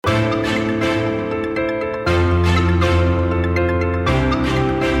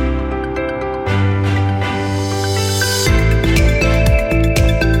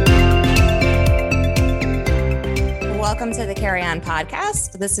Man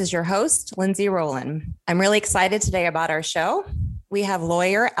podcast. This is your host, Lindsay Rowland. I'm really excited today about our show. We have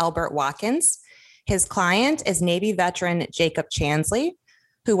lawyer Albert Watkins. His client is Navy veteran Jacob Chansley,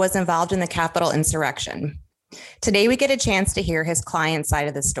 who was involved in the Capitol insurrection. Today, we get a chance to hear his client's side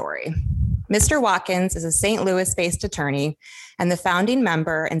of the story. Mr. Watkins is a St. Louis-based attorney and the founding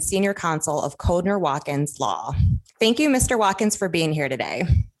member and senior counsel of Kodner Watkins Law. Thank you, Mr. Watkins, for being here today.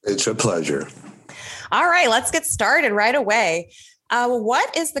 It's a pleasure. All right, let's get started right away.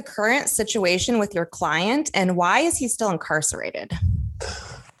 What is the current situation with your client and why is he still incarcerated?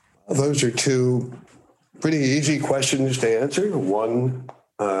 Those are two pretty easy questions to answer. One,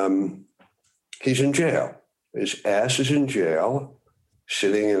 he's in jail. His ass is in jail,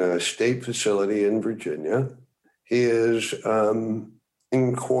 sitting in a state facility in Virginia. He is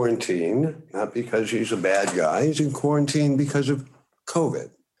in quarantine, not because he's a bad guy. He's in quarantine because of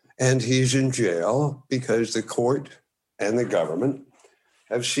COVID. And he's in jail because the court and the government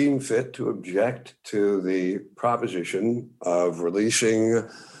have seen fit to object to the proposition of releasing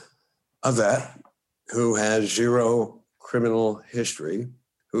a vet who has zero criminal history,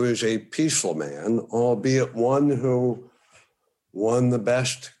 who is a peaceful man, albeit one who won the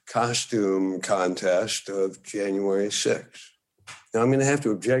best costume contest of January 6th. Now, I'm going to have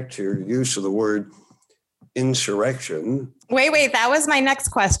to object to your use of the word insurrection. Wait, that was my next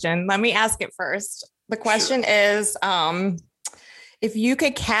question. Let me ask it first. The question is, if you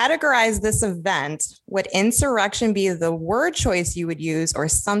could categorize this event, would insurrection be the word choice you would use or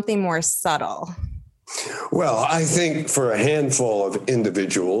something more subtle? Well, I think for a handful of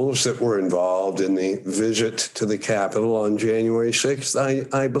individuals that were involved in the visit to the Capitol on January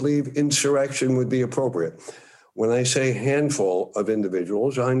 6th, I believe insurrection would be appropriate. When I say handful of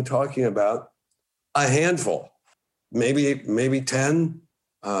individuals, I'm talking about a handful, maybe 10.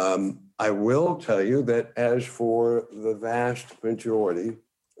 I will tell you that as for the vast majority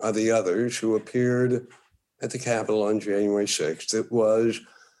of the others who appeared at the Capitol on January 6th, it was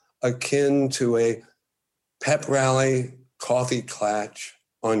akin to a pep rally coffee klatch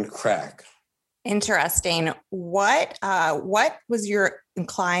on crack. Interesting. What was your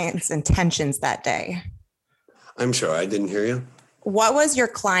client's intentions that day? I'm sorry, I didn't hear you. What was your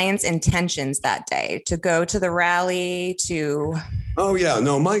client's intentions that day? To go to the rally, to... Oh, yeah.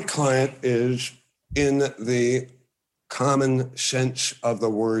 No, my client is, in the common sense of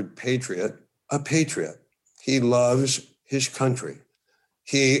the word patriot, a patriot. He loves his country.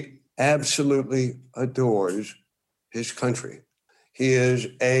 He absolutely adores his country. He is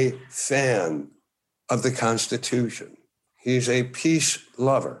a fan of the Constitution. He's a peace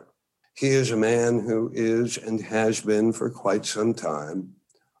lover. He is a man who is and has been for quite some time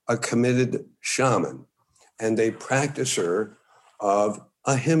a committed shaman and a practicer of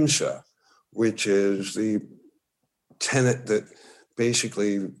ahimsa, which is the tenet that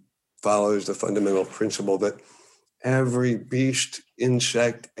basically follows the fundamental principle that every beast,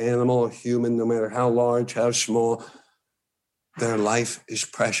 insect, animal, human, no matter how large, how small, their life is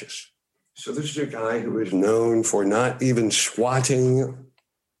precious. So this is a guy who is known for not even swatting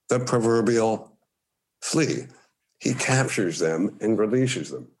the proverbial flea. He captures them and releases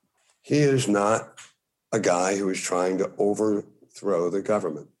them. He is not a guy who is trying to overthrow the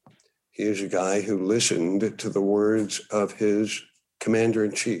government. He is a guy who listened to the words of his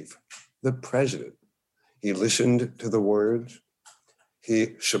commander-in-chief, the president. He listened to the words.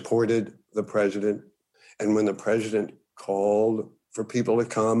 He supported the president. And when the president called for people to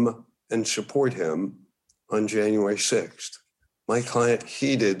come and support him on January 6th, my client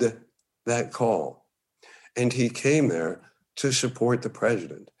heeded that call, and he came there to support the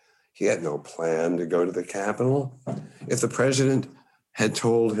president. He had no plan to go to the Capitol. If the president had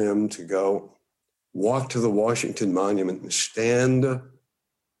told him to go walk to the Washington Monument and stand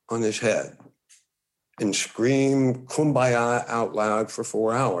on his head and scream "Kumbaya" out loud for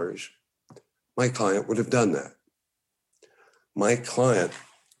 4 hours, my client would have done that. My client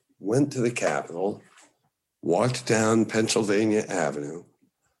went to the Capitol, walked down Pennsylvania Avenue,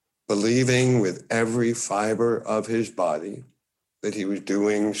 believing with every fiber of his body that he was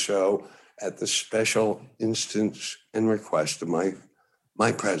doing so at the special instance and request of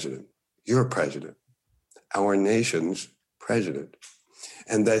my president, your president, our nation's president,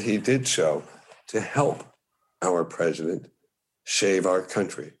 and that he did so to help our president save our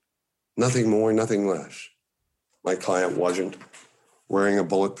country. Nothing more, nothing less. My client wasn't wearing a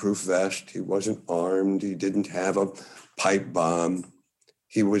bulletproof vest. He wasn't armed. He didn't have a pipe bomb.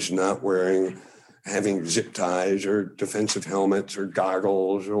 He was not having zip ties or defensive helmets or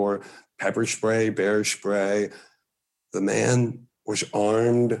goggles or pepper spray, bear spray. The man was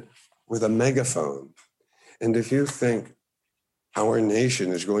armed with a megaphone. And if you think our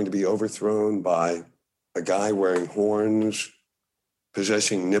nation is going to be overthrown by a guy wearing horns,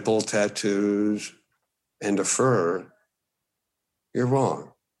 possessing nipple tattoos, and a fur, you're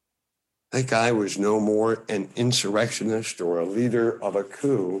wrong. That guy was no more an insurrectionist or a leader of a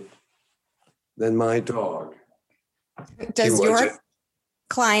coup than my dog. Does your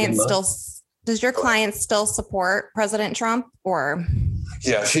client still support President Trump, or?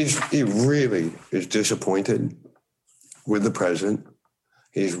 Yeah, he really is disappointed with the president.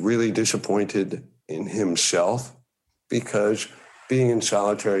 He's really disappointed in himself because being in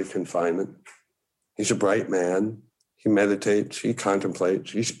solitary confinement, he's a bright man. He meditates, he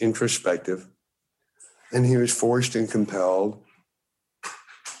contemplates, he's introspective, and he was forced and compelled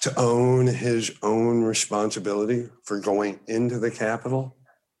to own his own responsibility for going into the Capitol,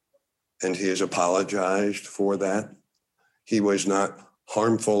 and he has apologized for that. He was not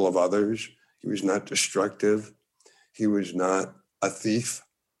harmful of others. He was not destructive. He was not a thief.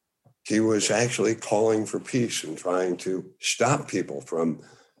 He was actually calling for peace and trying to stop people from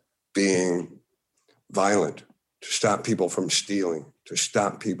being violent, to stop people from stealing, to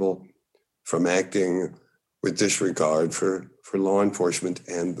stop people from acting with disregard for law enforcement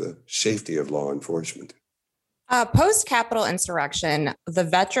and the safety of law enforcement. Post-Capitol insurrection, the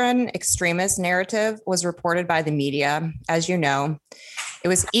veteran extremist narrative was reported by the media, as you know. It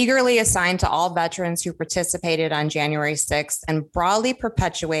was eagerly assigned to all veterans who participated on January 6th and broadly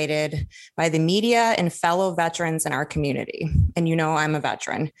perpetuated by the media and fellow veterans in our community. And you know I'm a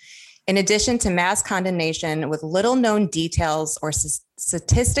veteran. In addition to mass condemnation with little known details or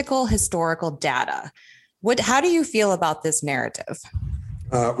statistical historical data. How do you feel about this narrative?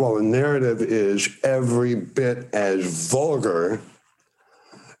 Well, the narrative is every bit as vulgar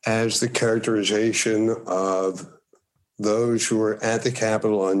as the characterization of those who were at the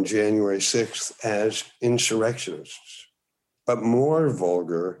Capitol on January 6th as insurrectionists, but more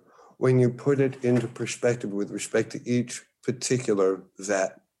vulgar when you put it into perspective with respect to each particular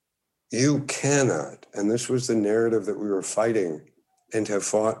vet. You cannot, and this was the narrative that we were fighting and have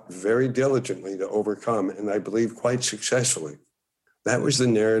fought very diligently to overcome, and I believe quite successfully. That was the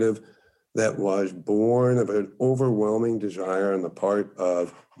narrative that was born of an overwhelming desire on the part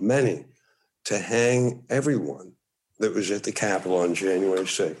of many to hang everyone that was at the Capitol on January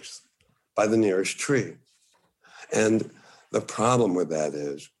 6th by the nearest tree. And the problem with that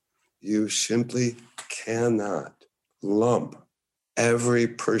is you simply cannot lump every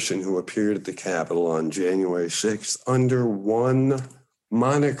person who appeared at the Capitol on January 6th under one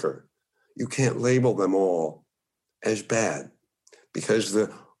moniker. You can't label them all as bad because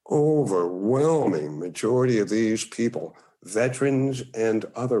the overwhelming majority of these people, veterans and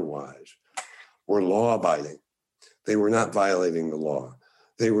otherwise, were law-abiding. They were not violating the law.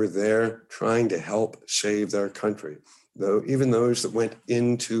 They were there trying to help save their country, though even those that went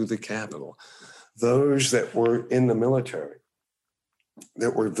into the Capitol, those that were in the military,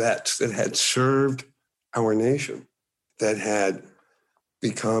 that were vets, that had served our nation, that had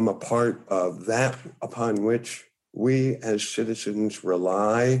become a part of that upon which we as citizens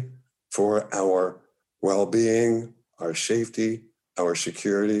rely for our well-being, our safety, our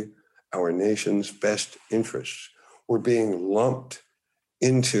security, our nation's best interests, were being lumped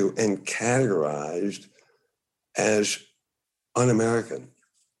into and categorized as un-American,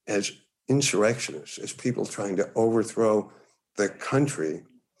 as insurrectionists, as people trying to overthrow the country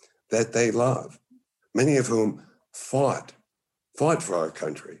that they love, many of whom fought for our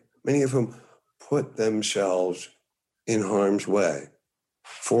country, many of whom put themselves in harm's way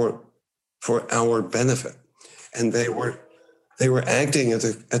for our benefit. And they were acting at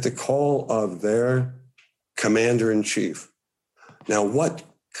the call of their commander-in-chief. Now, what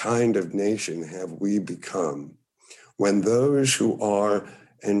kind of nation have we become when those who are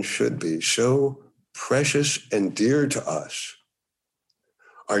and should be so precious and dear to us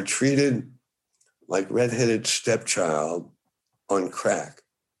are treated like redheaded stepchild on crack?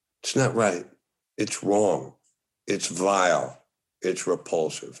 It's not right. It's wrong. It's vile. It's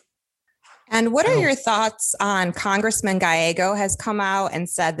repulsive. And what are your thoughts on Congressman Gallego has come out and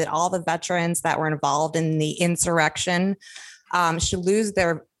said that all the veterans that were involved in the insurrection should lose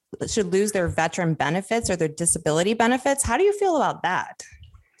their veteran benefits or their disability benefits? How do you feel about that?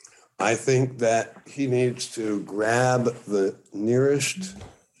 I think that he needs to grab the nearest,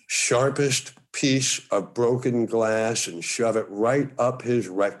 sharpest piece of broken glass and shove it right up his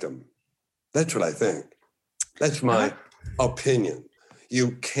rectum. That's what I think. That's my opinion.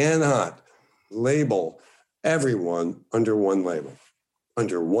 You cannot label everyone under one label,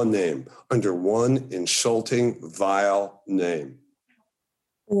 under one name, under one insulting, vile name.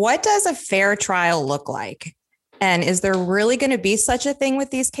 What does a fair trial look like? And is there really going to be such a thing with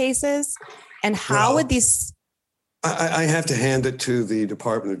these cases? And how would these... I have to hand it to the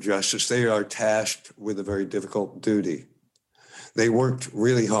Department of Justice. They are tasked with a very difficult duty. They worked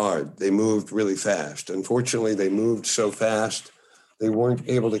really hard. They moved really fast. Unfortunately, they moved so fast, they weren't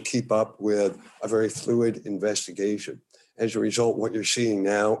able to keep up with a very fluid investigation. As a result, what you're seeing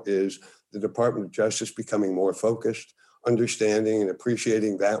now is the Department of Justice becoming more focused, understanding and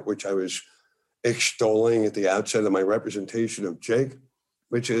appreciating that which I was extolling at the outset of my representation of Jake,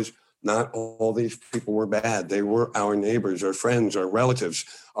 which is not all these people were bad. They were our neighbors, our friends, our relatives,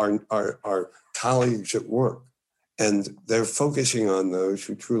 our colleagues at work. And they're focusing on those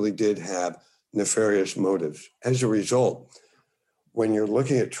who truly did have nefarious motives. As a result, when you're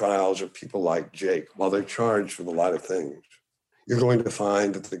looking at trials of people like Jake, while they're charged with a lot of things, you're going to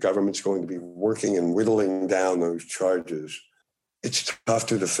find that the government's going to be working and whittling down those charges. It's tough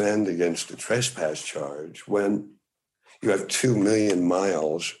to defend against a trespass charge when you have 2 million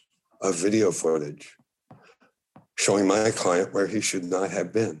miles of video footage showing my client where he should not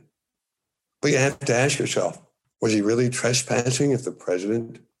have been. But you have to ask yourself, was he really trespassing if the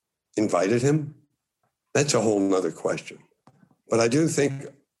president invited him? That's a whole nother question. But I do think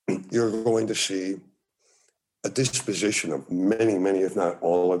you're going to see a disposition of many, if not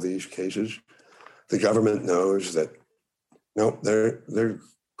all of these cases. The government knows that, no, they're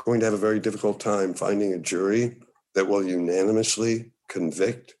going to have a very difficult time finding a jury that will unanimously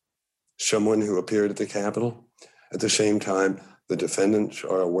convict someone who appeared at the Capitol. At the same time, the defendants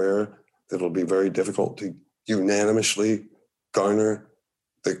are aware that it'll be very difficult to unanimously garner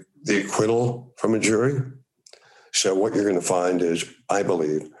the acquittal from a jury. So what you're going to find is, I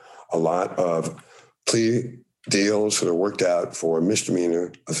believe, a lot of plea deals that are worked out for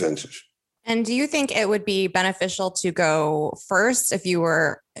misdemeanor offenses. And do you think it would be beneficial to go first if you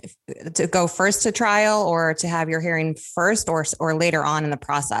were to go first to trial, or to have your hearing first, or later on in the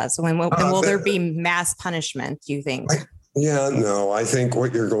process? And will there be mass punishment, do you think? No, I think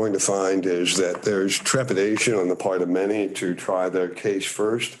what you're going to find is that there's trepidation on the part of many to try their case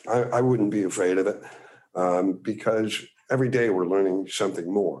first. I wouldn't be afraid of it because every day we're learning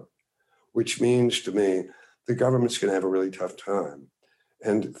something more, which means to me, the government's going to have a really tough time.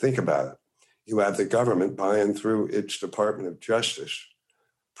 And think about it. You have the government by and through its Department of Justice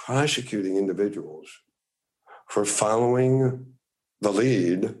prosecuting individuals for following the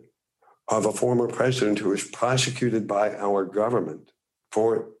lead of a former president who was prosecuted by our government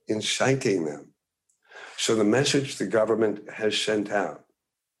for inciting them. So the message the government has sent out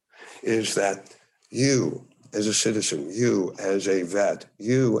is that you as a citizen, you as a vet,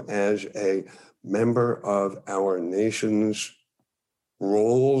 you as a member of our nation's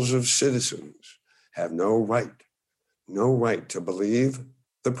rolls of citizens have no right to believe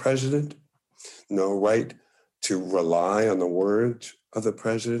the president, no right to rely on the words of the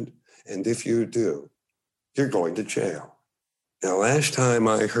president. And if you do, you're going to jail. Now, last time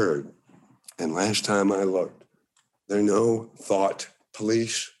I heard and last time I looked, there are no thought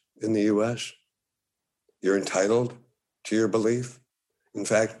police in the U.S. You're entitled to your belief. In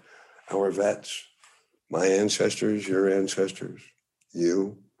fact, our vets, my ancestors, your ancestors,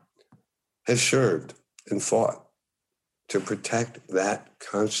 you have served and fought to protect that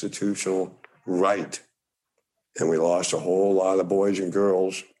constitutional right. And we lost a whole lot of boys and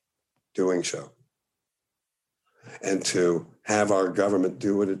girls doing so. And to have our government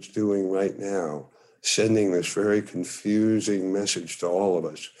do what it's doing right now, sending this very confusing message to all of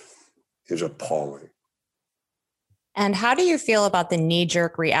us, is appalling. And how do you feel about the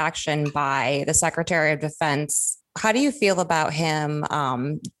knee-jerk reaction by the Secretary of Defense? How do you feel about him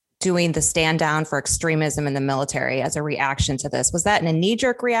doing the stand down for extremism in the military as a reaction to this? Was that a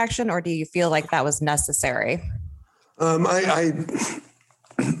knee-jerk reaction, or do you feel like that was necessary?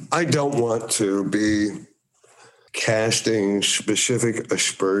 I don't want to be casting specific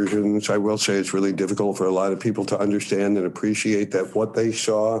aspersions. I will say it's really difficult for a lot of people to understand and appreciate that what they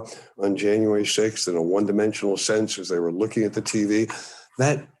saw on January 6th in a one-dimensional sense as they were looking at the TV,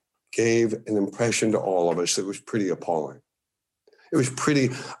 that gave an impression to all of us that was pretty appalling. It was pretty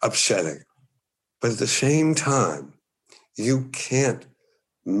upsetting. But at the same time, you can't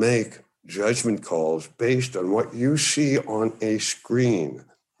make judgment calls based on what you see on a screen.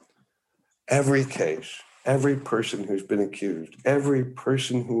 Every case, every person who's been accused, every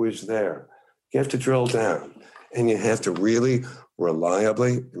person who is there, you have to drill down, and you have to really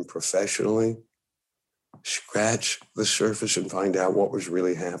reliably and professionally scratch the surface and find out what was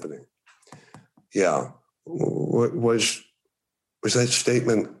really happening. Yeah, was that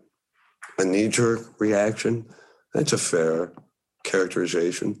statement a knee-jerk reaction? That's a fair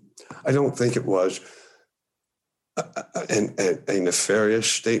characterization. I don't think it was. a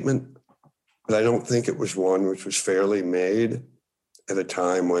nefarious statement, but I don't think it was one which was fairly made at a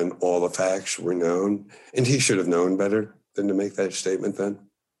time when all the facts were known. And he should have known better than to make that statement then.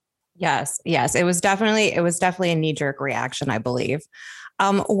 Yes. It was definitely a knee-jerk reaction, I believe.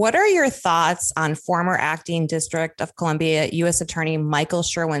 What are your thoughts on former acting District of Columbia U.S. Attorney Michael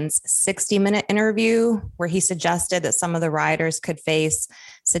Sherwin's 60-minute interview, where he suggested that some of the rioters could face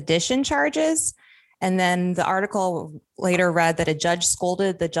sedition charges? And then the article later read that a judge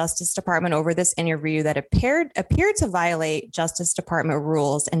scolded the Justice Department over this interview that appeared to violate Justice Department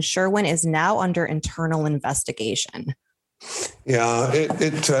rules, and Sherwin is now under internal investigation. Yeah,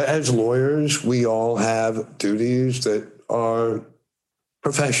 as lawyers, we all have duties that are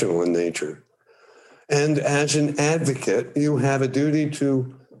professional in nature. And as an advocate, you have a duty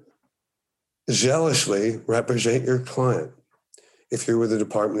to zealously represent your client. If you're with the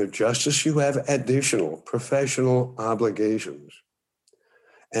Department of Justice, you have additional professional obligations.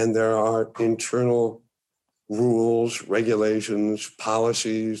 And there are internal rules, regulations,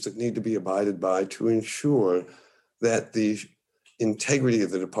 policies that need to be abided by to ensure that the integrity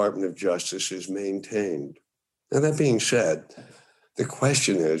of the Department of Justice is maintained. Now, that being said, the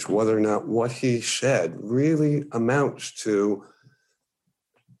question is whether or not what he said really amounts to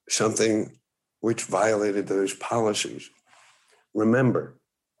something which violated those policies. Remember,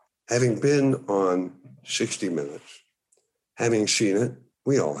 having been on 60 Minutes, having seen it,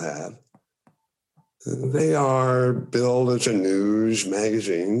 we all have, they are billed as a news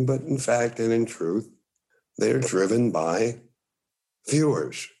magazine, but in fact and in truth, they're driven by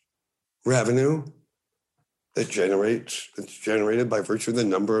viewers, revenue that's generated by virtue of the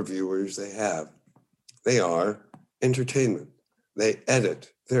number of viewers they have. They are entertainment. They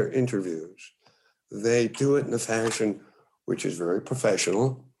edit their interviews. They do it in a fashion which is very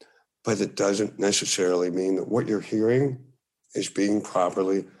professional, but it doesn't necessarily mean that what you're hearing is being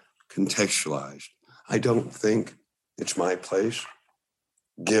properly contextualized. I don't think it's my place,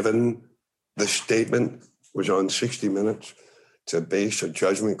 given the statement was on 60 Minutes, to base a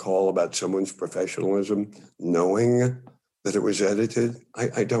judgment call about someone's professionalism, knowing that it was edited.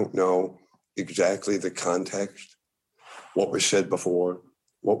 I don't know exactly the context, what was said before,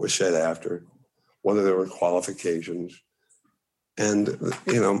 what was said after, whether there were qualifications. And,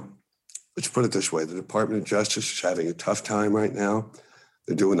 let's put it this way. The Department of Justice is having a tough time right now.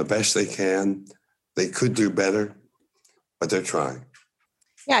 They're doing the best they can. They could do better, but they're trying.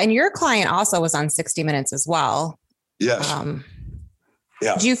 Yeah, and your client also was on 60 Minutes as well. Yes.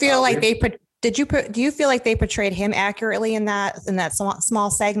 Yeah. Do you feel like do you feel like they portrayed him accurately in that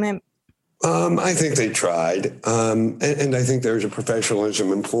small segment? I think they tried. And I think there's a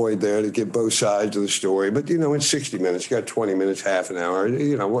professionalism employed there to give both sides of the story. But, it's 60 Minutes. You got 20 minutes, half an hour.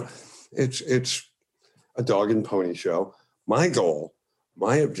 It's a dog and pony show. My goal,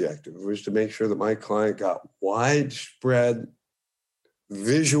 my objective was to make sure that my client got widespread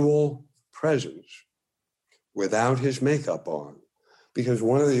visual presence without his makeup on. Because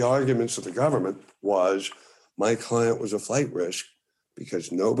one of the arguments of the government was my client was a flight risk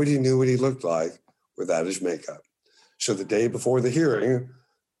because nobody knew what he looked like without his makeup. So the day before the hearing,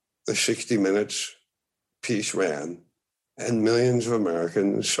 the 60 Minutes piece ran, and millions of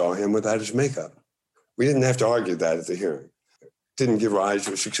Americans saw him without his makeup. We didn't have to argue that at the hearing. It didn't give rise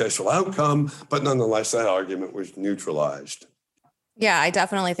to a successful outcome, but nonetheless, that argument was neutralized. Yeah, I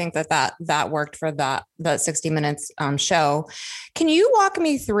definitely think that worked for the 60 Minutes show. Can you walk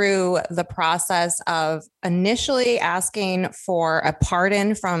me through the process of initially asking for a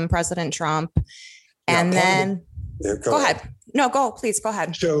pardon from President Trump, and then go ahead. No, please go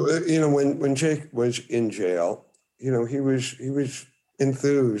ahead. So when Jake was in jail, he was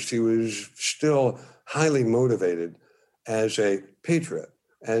enthused. He was still highly motivated as a patriot,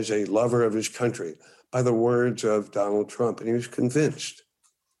 as a lover of his country, by the words of Donald Trump. And he was convinced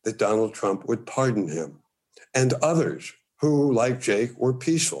that Donald Trump would pardon him and others who, like Jake, were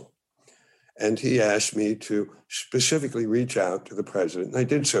peaceful. And he asked me to specifically reach out to the president. And I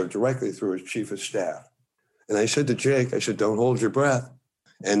did so directly through his chief of staff. And I said to Jake, don't hold your breath.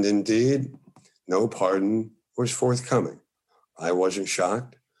 And indeed, no pardon was forthcoming. I wasn't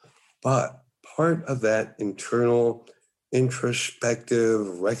shocked, but part of that internal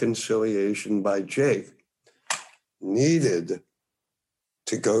introspective reconciliation by Jake needed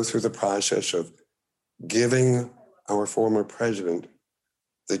to go through the process of giving our former president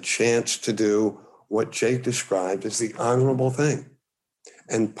the chance to do what Jake described as the honorable thing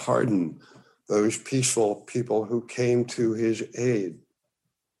and pardon those peaceful people who came to his aid.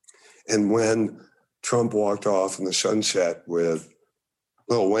 And when Trump walked off in the sunset with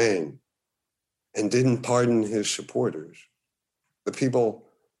Lil Wayne, and didn't pardon his supporters, the people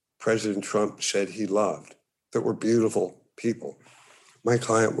President Trump said he loved, that were beautiful people. My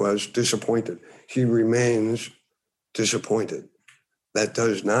client was disappointed. He remains disappointed. That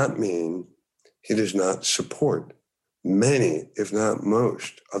does not mean he does not support many, if not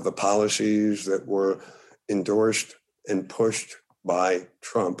most, of the policies that were endorsed and pushed by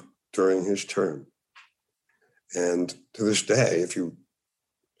Trump during his term. And to this day, if you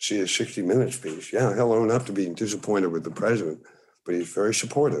see a 60 Minutes piece, yeah, he'll own up to being disappointed with the president, but he's very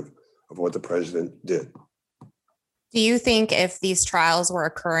supportive of what the president did. Do you think if these trials were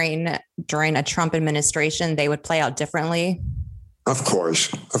occurring during a Trump administration, they would play out differently? Of course.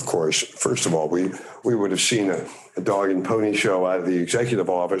 First of all, we would have seen a dog and pony show out of the executive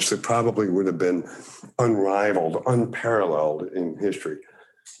office that probably would have been unrivaled, unparalleled in history.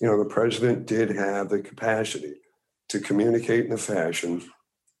 You know, the president did have the capacity to communicate in a fashion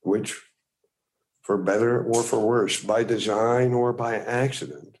which, for better or for worse, by design or by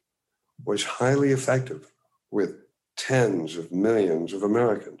accident, was highly effective with tens of millions of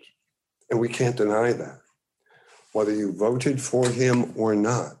Americans. And we can't deny that. Whether you voted for him or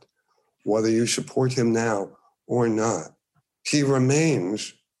not, whether you support him now or not, he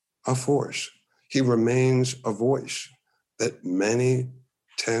remains a force. He remains a voice that many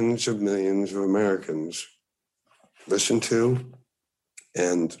tens of millions of Americans listen to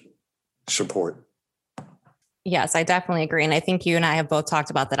and support. Yes, I definitely agree. And I think you and I have both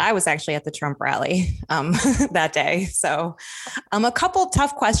talked about that. I was actually at the Trump rally that day. So a couple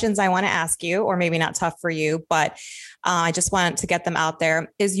tough questions I want to ask you, or maybe not tough for you, but I just want to get them out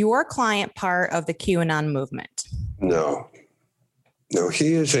there. Is your client part of the QAnon movement? No,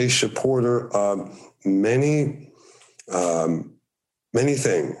 he is a supporter of many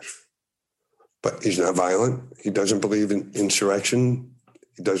things, but he's not violent. He doesn't believe in insurrection.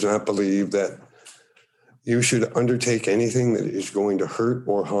 He does not believe that you should undertake anything that is going to hurt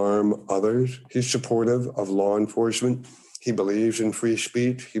or harm others. He's supportive of law enforcement. He believes in free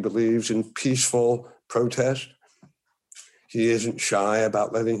speech. He believes in peaceful protest. He isn't shy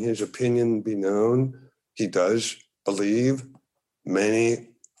about letting his opinion be known. He does believe many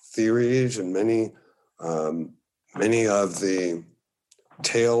theories and many of the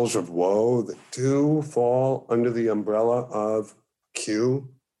tales of woe that do fall under the umbrella of Q.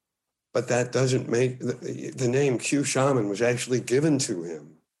 But that doesn't make the name Q Shaman was actually given to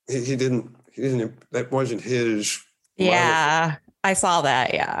him. He didn't, that wasn't his. Yeah, moniker. I saw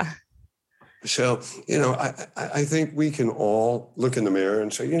that. Yeah. So, I think we can all look in the mirror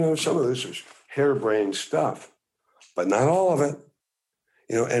and say, some of this is harebrained stuff, but not all of it,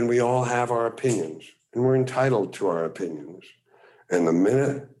 and we all have our opinions and we're entitled to our opinions. And the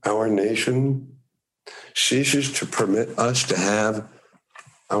minute our nation ceases to permit us to have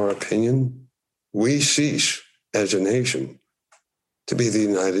our opinion, we cease as a nation to be the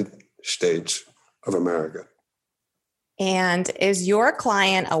United States of America. And is your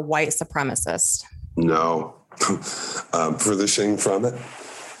client a white supremacist? No. Furthest from it.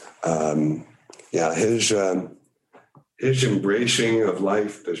 His embracing of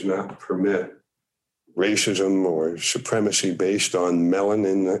life does not permit racism or supremacy based on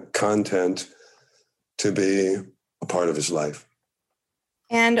melanin content to be a part of his life.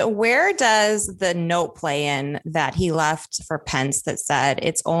 And where does the note play in that he left for Pence that said,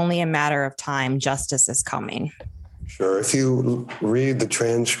 it's only a matter of time, justice is coming? Sure. If you read the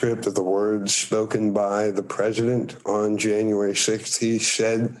transcript of the words spoken by the president on January 6th, he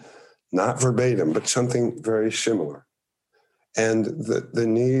said, not verbatim, but something very similar. And the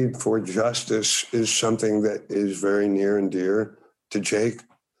need for justice is something that is very near and dear to Jake,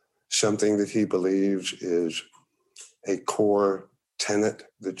 something that he believes is a core tenet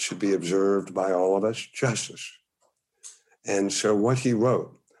that should be observed by all of us, justice. And so what he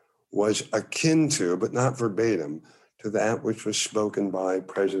wrote was akin to, but not verbatim, to that which was spoken by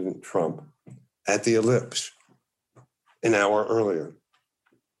President Trump at the Ellipse an hour earlier.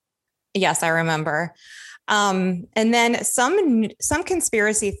 Yes, I remember. And then some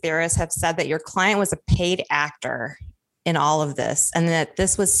conspiracy theorists have said that your client was a paid actor in all of this and that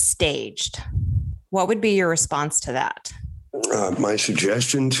this was staged. What would be your response to that? My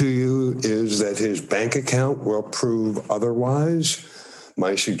suggestion to you is that his bank account will prove otherwise.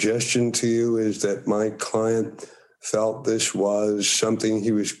 My suggestion to you is that my client felt this was something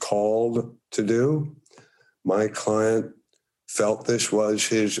he was called to do. My client felt this was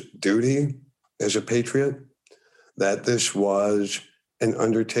his duty as a patriot, that this was an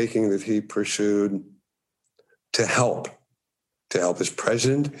undertaking that he pursued to help his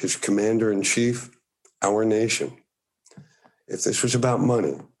president, his commander in chief, our nation. If this was about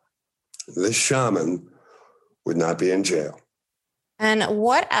money, this shaman would not be in jail. And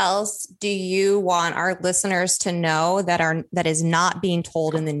what else do you want our listeners to know that is not being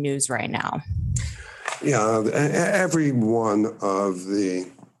told in the news right now? Yeah, every one of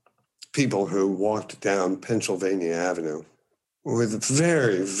the people who walked down Pennsylvania Avenue, with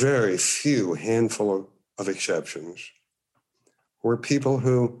very, very few handful of exceptions, were people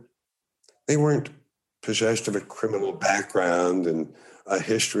who they weren't possessed of a criminal background and a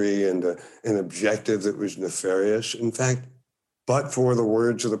history and an objective that was nefarious. In fact, but for the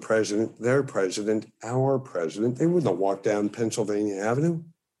words of the president, their president, our president, they wouldn't have walked down Pennsylvania Avenue.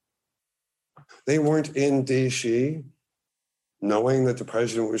 They weren't in D.C. knowing that the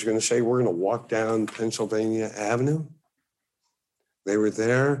president was going to say, we're going to walk down Pennsylvania Avenue. They were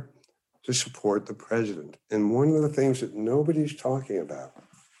there to support the president. And one of the things that nobody's talking about,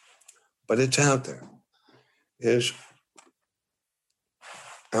 but it's out there, is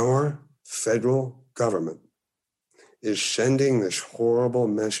our federal government is sending this horrible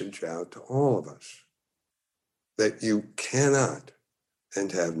message out to all of us that you cannot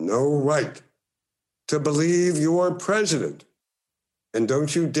and have no right to believe your president. And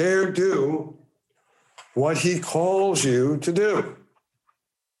don't you dare do what he calls you to do.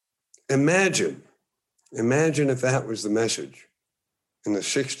 Imagine if that was the message in the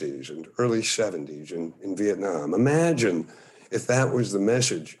 60s and early 70s in Vietnam. Imagine if that was the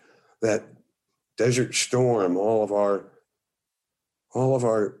message that Desert Storm, all of our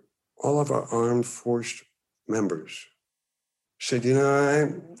armed force members said, I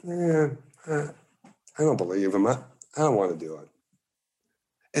don't believe him. I don't want to do it.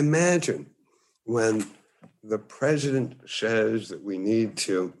 Imagine when the president says that we need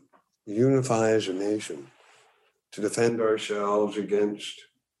to unify as a nation to defend ourselves against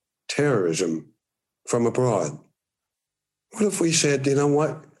terrorism from abroad. What if we said, you know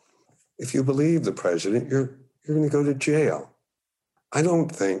what? If you believe the president, you're going to go to jail. I don't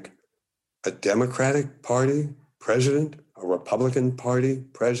think a Democratic Party president, a Republican Party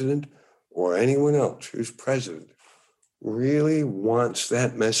president, or anyone else who's president really wants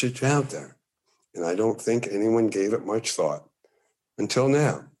that message out there. And I don't think anyone gave it much thought until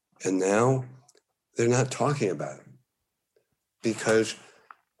now. And now they're not talking about it because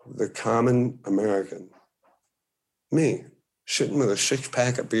the common American, me, sitting with a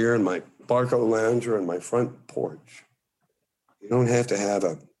 6-pack of beer in my Barco Lounger on my front porch. You don't have to have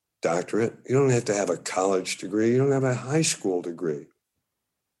a doctorate. You don't have to have a college degree. You don't have a high school degree.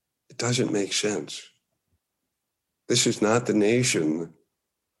 It doesn't make sense. This is not the nation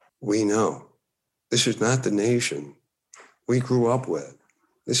we know. This is not the nation we grew up with.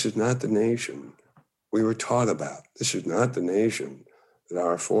 This is not the nation we were taught about. This is not the nation that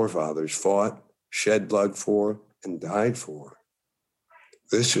our forefathers fought, shed blood for, and died for.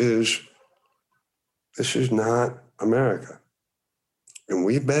 This is not America. And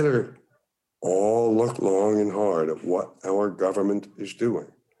we better all look long and hard at what our government is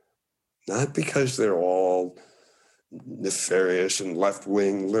doing. Not because they're all nefarious and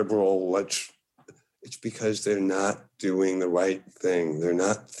left-wing liberal. It's because they're not doing the right thing. They're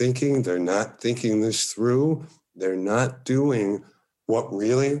not thinking this through. They're not doing what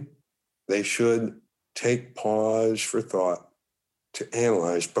really they should take pause for thought to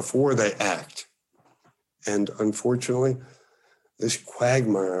analyze before they act. And unfortunately, this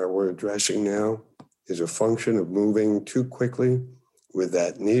quagmire we're addressing now is a function of moving too quickly with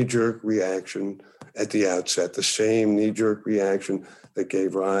that knee-jerk reaction at the outset, the same knee-jerk reaction that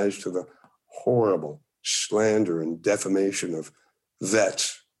gave rise to the horrible slander and defamation of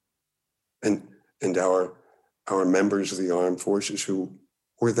vets and our members of the armed forces who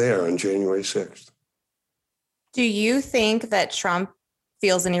were there on January 6th. Do you think that Trump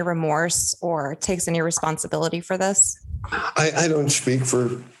feels any remorse or takes any responsibility for this? I don't speak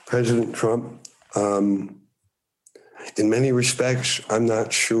for President Trump. In many respects, I'm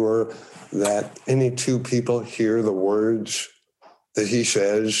not sure that any two people hear the words that he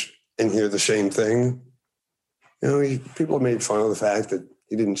says and hear the same thing. People have made fun of the fact that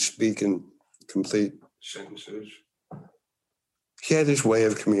he didn't speak in complete sentences. He had his way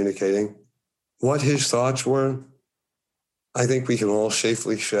of communicating. What his thoughts were, I think we can all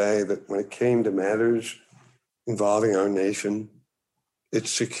safely say that when it came to matters involving our nation, its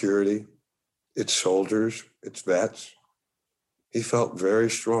security, its soldiers, its vets, he felt very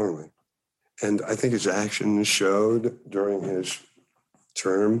strongly. And I think his actions showed during his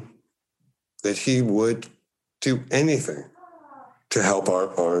term that he would do anything to help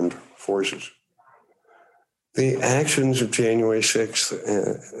our armed forces. The actions of January 6th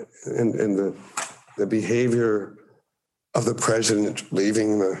and the behavior of the president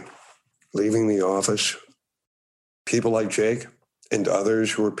leaving the leaving the office. People like Jake and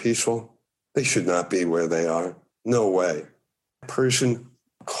others who are peaceful, they should not be where they are. No way. Person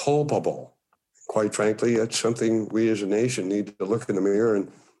culpable. Quite frankly, that's something we as a nation need to look in the mirror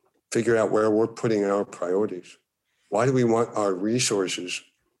and figure out where we're putting our priorities. Why do we want our resources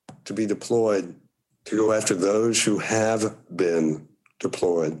to be deployed to go after those who have been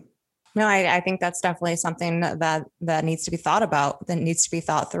deployed? No, I think that's definitely something that needs to be thought about, that needs to be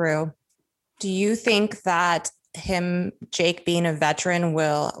thought through. Do you think that Jake being a veteran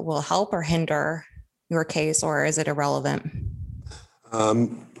will help or hinder your case, or is it irrelevant?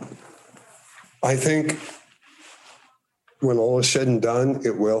 I think when all is said and done,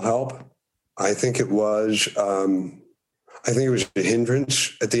 it will help. I think it was a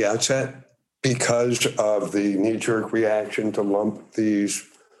hindrance at the outset because of the knee-jerk reaction to lump these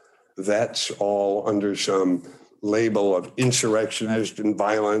vets all under some label of insurrectionist and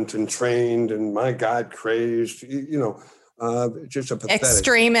violent and trained and, my God, crazed, just a pathetic.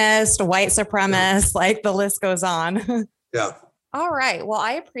 Extremist, white supremacist, like the list goes on. Yeah. All right. Well,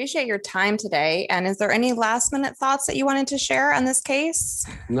 I appreciate your time today. And is there any last minute thoughts that you wanted to share on this case?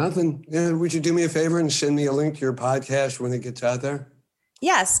 Nothing. Yeah, would you do me a favor and send me a link to your podcast when it gets out there?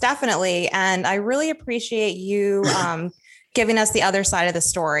 Yes, definitely. And I really appreciate you giving us the other side of the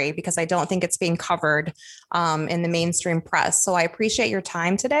story, because I don't think it's being covered in the mainstream press. So I appreciate your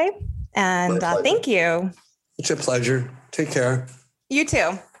time today. And thank you. It's a pleasure. Take care. You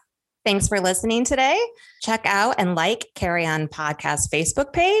too. Thanks for listening today. Check out and like Carry On Podcast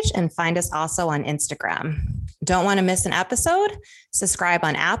Facebook page and find us also on Instagram. Don't want to miss an episode? Subscribe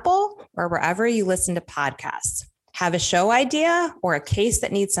on Apple or wherever you listen to podcasts. Have a show idea or a case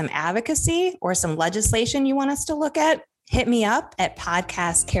that needs some advocacy or some legislation you want us to look at? Hit me up at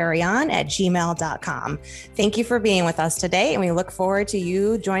podcastcarryon@gmail.com. Thank you for being with us today, and we look forward to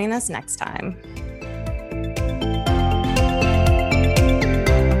you joining us next time.